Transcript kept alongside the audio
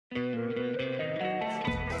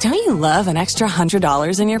Don't you love an extra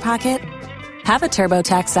 $100 in your pocket? Have a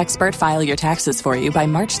TurboTax expert file your taxes for you by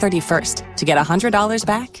March 31st to get $100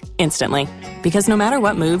 back instantly. Because no matter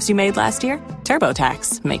what moves you made last year,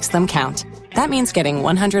 TurboTax makes them count. That means getting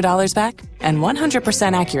 $100 back and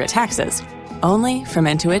 100% accurate taxes, only from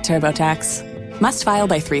Intuit TurboTax. Must file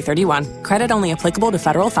by 3/31. Credit only applicable to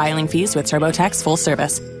federal filing fees with TurboTax full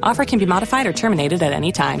service. Offer can be modified or terminated at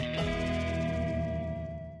any time.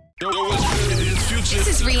 This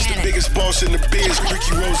is Rihanna. The biggest boss in the biz,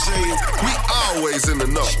 Ricky Rose. We always in the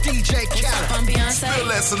know. DJ Khaled. I'm Beyonce. Feel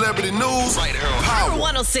that celebrity news right here on Power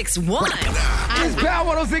 106.1. It's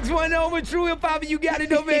Power 106.1 over True Hip Hop. You got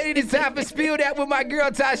it over there. It is time for Spill That with my girl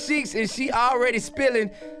Ty Sheeks, and she already spilling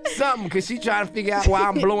something because she trying to figure out why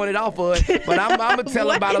I'm blowing it off of her. But I'm going to tell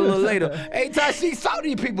her about it a little later. Hey, Ty Sheeks, talk to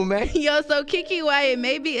you people, man. Yo, so Keke Wyatt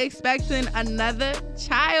may be expecting another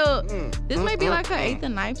child. This may be like her 8th or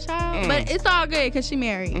 9th child, but it's all good because she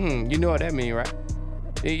married. You know what that mean, right?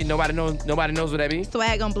 Nobody knows what that means.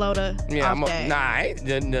 Swag gonna blow the off that.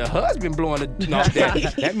 The husband blowing the off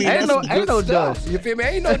that. That means that's some good stuff. You feel me?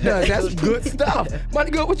 Ain't no dust. That's good stuff.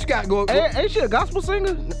 Money good, what you got going? Ain't she a gospel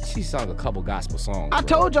singer? She sung a couple gospel songs. I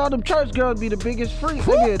told y'all them church girls be the biggest freaks.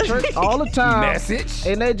 They be at church all the time. Message.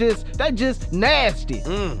 And they just nasty.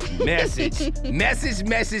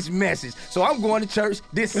 Message. So I'm going to church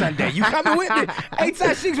this Sunday. You coming with me? Hey,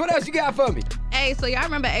 Ty Sheeks, what else you got for me? Hey, so y'all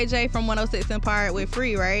remember AJ from 106 and Park with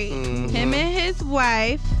Free, right? Him and his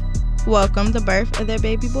wife welcomed the birth of their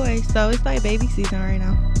baby boy. So it's like baby season right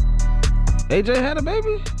now. AJ had a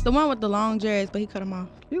baby? The one with the long dreads, but he cut them off.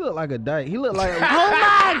 He looked like a dyke. He looked like oh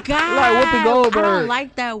my God. Like Whoopi Goldberg. I don't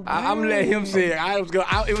like that word. I'm gonna let him say it.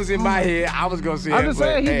 It was in my head. I was gonna say it. I'm just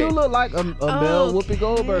saying, he do look like a male Whoopi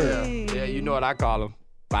Goldberg. Yeah, you know what I call him.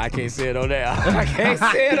 But I can't say it on there. I can't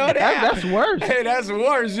say it on there. That's worse. Hey, that's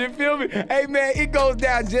worse. You feel me? Hey, man, it goes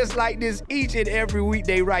down just like this each and every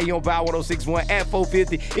weekday right here on Power 106.1 at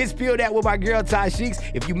 4:50. It's Spill That with my girl, Ty Sheeks.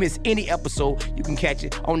 If you miss any episode, you can catch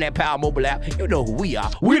it on that Power mobile app. You know who we are.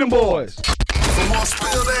 We them boys. For more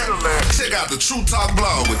Spill That, check out the True Talk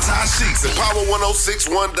blog with Ty Sheeks at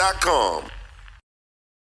power1061.com.